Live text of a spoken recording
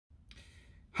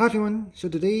Hi everyone, so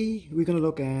today we're going to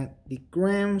look at the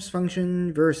grams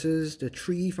function versus the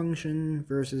tree function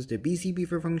versus the Busy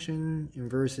Beaver function and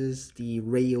versus the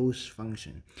Rayo's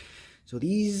function. So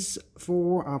these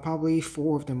four are probably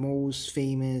four of the most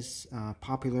famous,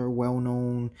 popular,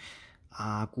 well-known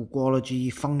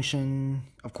Googleology function,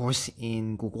 of course,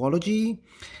 in Googleology.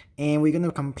 And we're going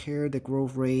to compare the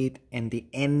growth rate and the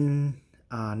n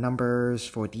numbers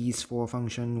for these four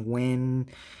functions. When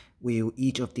will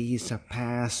each of these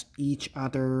surpass each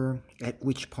other, at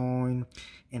which point,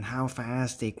 and how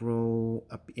fast they grow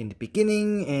up in the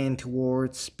beginning and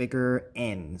towards bigger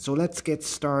n. So let's get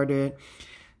started.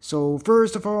 So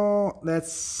first of all,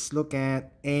 let's look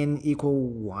at n equal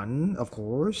 1, of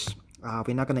course.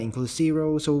 We're not going to include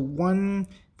 0. So 1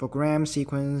 for gram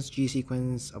sequence, G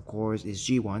sequence, of course, is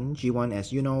G1. G1,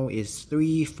 as you know, is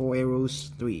 3, 4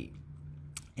 arrows, 3.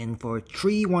 And for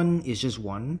tree 1 is just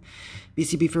 1.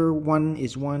 Busy Beaver 1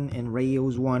 is 1, and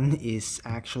Rayo's 1 is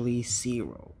actually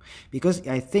 0. Because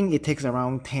I think it takes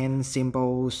around 10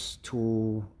 symbols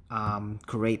to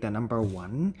create the number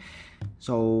 1.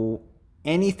 So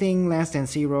anything less than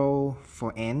 0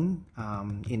 for n,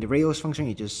 in the Rayo's function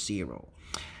is just 0.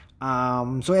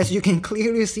 So as you can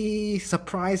clearly see,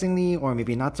 surprisingly, or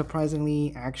maybe not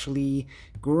surprisingly, actually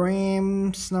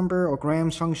grams number or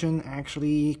grams function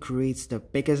actually creates the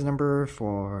biggest number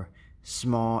for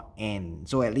small n.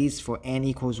 So at least for n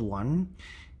equals 1,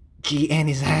 Gn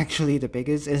is actually the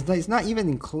biggest. It's not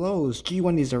even close.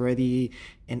 G1 is already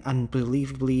an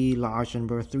unbelievably large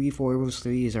number. 3, 4 equals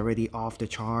 3 is already off the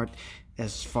chart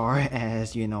as far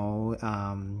as, you know,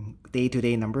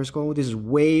 day-to-day numbers go. This is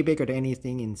way bigger than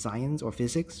anything in science or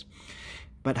physics.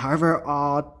 But however,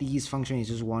 all these functions is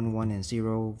just 1, 1, and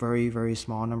 0. Very, very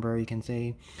small number, you can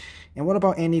say. And what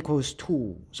about n equals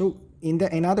 2? So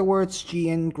in other words,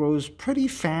 Gn grows pretty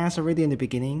fast already in the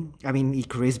beginning. I mean, it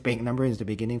creates big numbers in the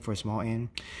beginning for small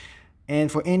n.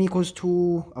 And for n equals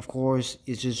 2, of course,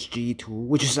 it's just G2,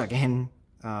 which is again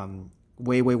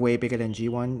way bigger than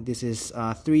G1. This is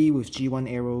 3 with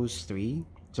G1 arrows, 3.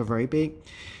 So very big.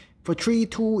 For tree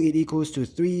 2, it equals to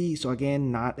 3. So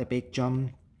again, not a big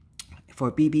jump.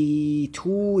 For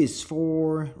BB2 is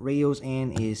 4. Rayo's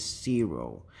n is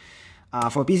 0.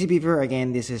 For Busy Beaver,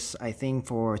 again, this is, I think,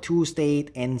 for 2-state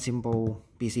n symbol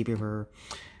Busy Beaver.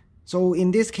 So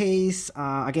in this case,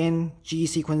 again, G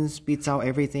sequence beats out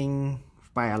everything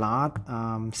by a lot.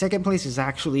 Second place is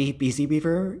actually Busy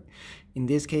Beaver in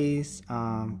this case.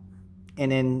 And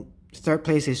then third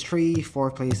place is tree,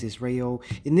 fourth place is Rayo.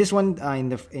 In this one,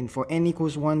 for n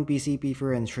equals 1, Busy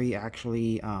Beaver and tree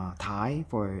actually tie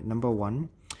for number 1.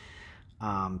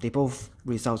 They both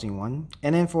result in 1.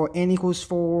 And then for n equals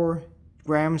 4,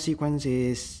 gram sequence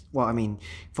is, well, I mean,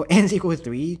 for n equals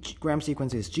 3, gram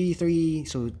sequence is G3.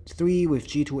 So 3 with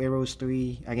G2 arrows,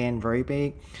 3. Again, very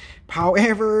big.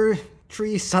 However,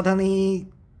 tree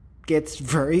suddenly gets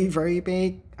very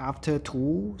big after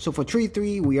 2. So for tree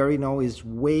 3, we already know is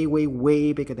way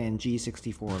bigger than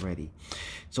G64 already.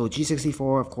 So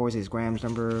G64, of course, is grams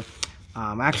number.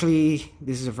 Actually,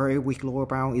 this is a very weak lower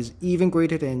bound. Is even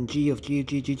greater than G of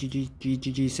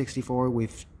G64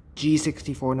 with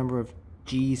G64 number of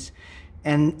G's.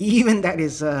 And even that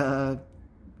is a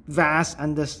vast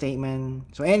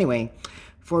understatement. So anyway,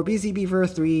 for Busy Beaver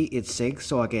 3, it's 6.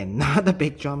 So again, not a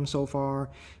big jump so far.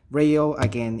 Rayo,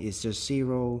 again, is just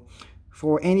 0.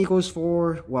 For n equals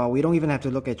 4, well, we don't even have to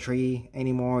look at tree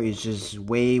anymore. It's just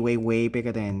way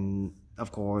bigger than,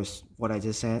 of course, what I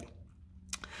just said.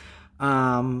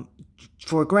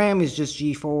 For gram, it's just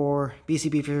G4. Busy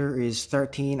Beaver is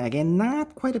 13. Again,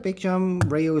 not quite a big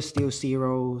jump. Rayo is still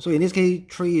 0. So in this case,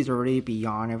 tree is already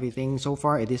beyond everything so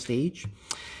far at this stage.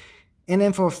 And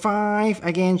then for 5,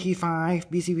 again,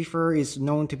 G5, Busy Beaver is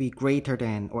known to be greater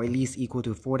than or at least equal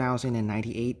to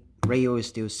 4098. Rayo is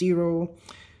still 0.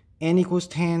 N equals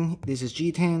 10, this is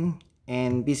G10.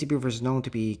 And Busy Beaver is known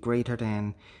to be greater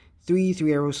than 3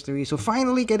 arrows, 3. So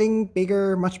finally getting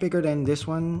bigger, much bigger than this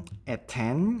one at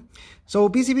 10. So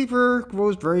Busy Beaver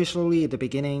grows very slowly at the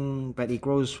beginning, but it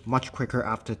grows much quicker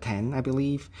after 10, I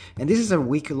believe. And this is a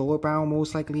weak lower bound,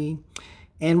 most likely.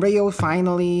 And Rayo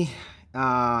finally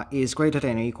is greater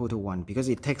than or equal to 1 because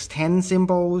it takes 10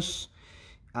 symbols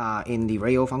in the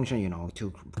Rayo function, you know,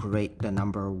 to create the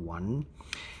number 1.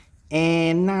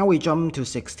 And now we jump to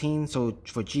 16. So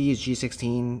for G is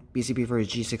G16, Busy Beaver is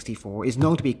G64. It's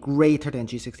known to be greater than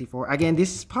G64. Again,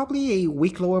 this is probably a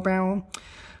weak lower bound.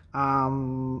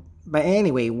 But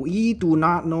anyway, we do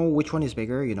not know which one is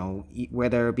bigger, you know,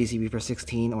 whether Busy Beaver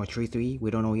 16 or tree 3.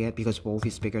 We don't know yet because both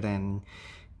is bigger than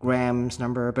grams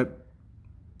number. But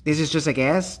this is just a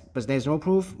guess, but there's no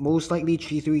proof. Most likely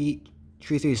G3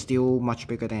 Tree 3 is still much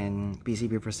bigger than Busy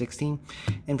Beaver 16.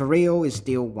 And for Rayo is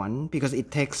still 1 because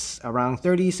it takes around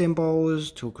 30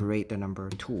 symbols to create the number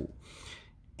 2.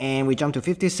 And we jump to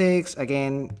 56.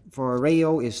 Again, for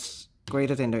Rayo is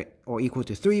greater than or equal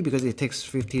to 3 because it takes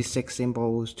 56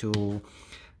 symbols to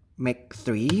make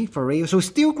 3 for Rayo. So it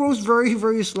still grows very,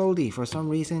 very slowly for some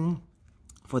reason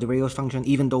for the Rayo's function,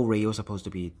 even though Rayo is supposed to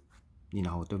be, you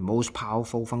know, the most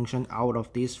powerful function out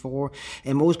of these 4.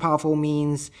 And most powerful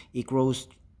means it grows,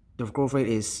 the growth rate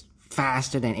is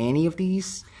faster than any of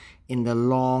these in the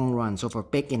long run, so for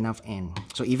big enough n.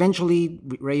 So eventually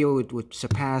Rayo would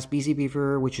surpass Busy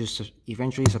Beaver, which is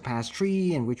eventually surpass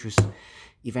Tree, and which was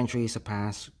eventually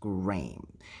surpass Gram.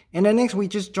 And then next we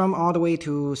just jump all the way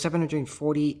to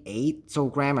 748. So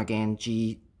Gram again,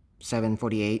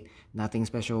 G748, nothing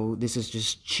special. This is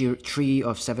just Tree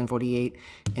of 748.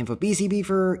 And for Busy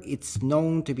Beaver, it's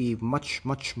known to be much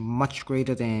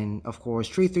greater than, of course,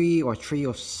 Tree 3 or Tree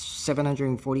of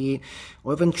 748,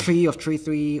 or even Tree of Tree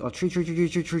 3 or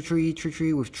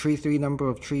Tree with Tree 3 number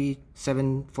of Tree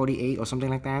 748 or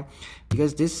something like that,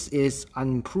 because this is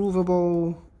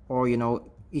unprovable, or you know,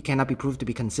 it cannot be proved to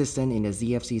be consistent in the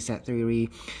ZFC set theory.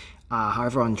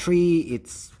 However, on Tree,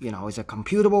 it's, you know, it's a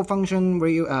computable function,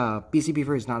 where Busy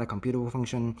Beaver is not a computable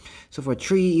function. So for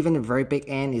Tree, even a very big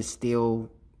n is still,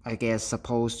 I guess,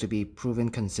 supposed to be proven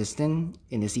consistent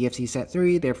in the ZFC set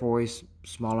theory. Therefore, it's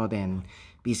smaller than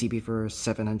Busy Beaver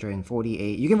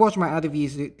 748. You can watch my other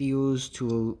videos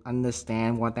to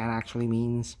understand what that actually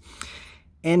means.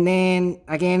 And then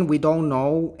again, we don't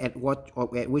know at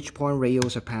which point Rayo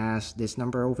surpassed this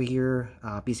number over here,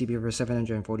 Busy Beaver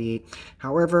 748.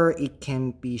 However, it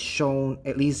can be shown,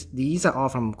 at least these are all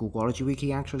from Googleology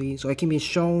Wiki actually, so it can be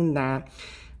shown that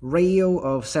Rayo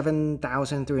of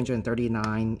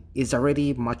 7,339 is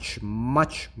already much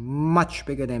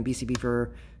bigger than Busy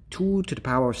Beaver 2 to the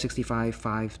power of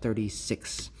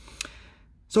 65,536.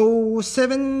 So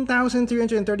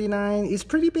 7,339 is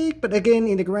pretty big, but again,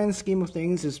 in the grand scheme of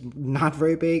things, it's not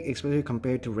very big, especially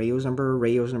compared to Rayo's number.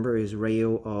 Rayo's number is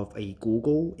Rayo of a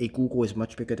Google. A Google is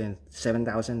much bigger than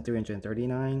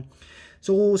 7,339.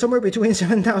 So somewhere between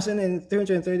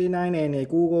 7,339 and a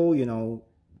Google, you know,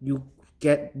 you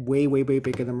get way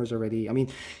bigger numbers already. I mean,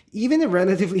 even a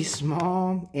relatively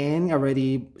small n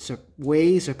already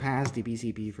way surpassed the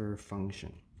Busy Beaver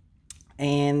function.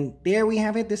 And there we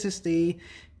have it. This is the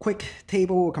quick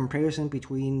table comparison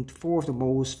between 4 of the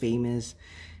most famous,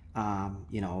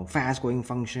 you know, fast-growing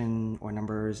function or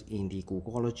numbers in the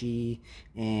Googleology.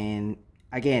 And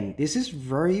again, this is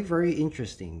very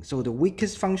interesting. So the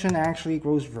weakest function actually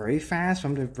grows very fast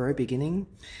from the very beginning,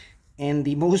 and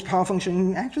the most powerful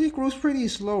function actually grows pretty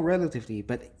slow relatively.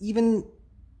 But even,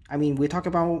 I mean, we talk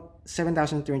about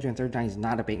 7,339 is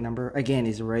not a big number. Again,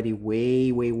 it's already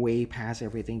way past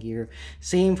everything here.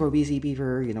 Same for Busy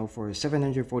Beaver, you know, for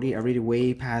 740, already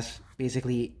way past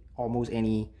basically almost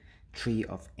any tree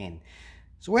of n.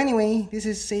 So anyway, this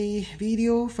is a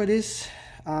video for this.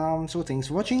 So thanks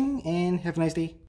for watching and have a nice day.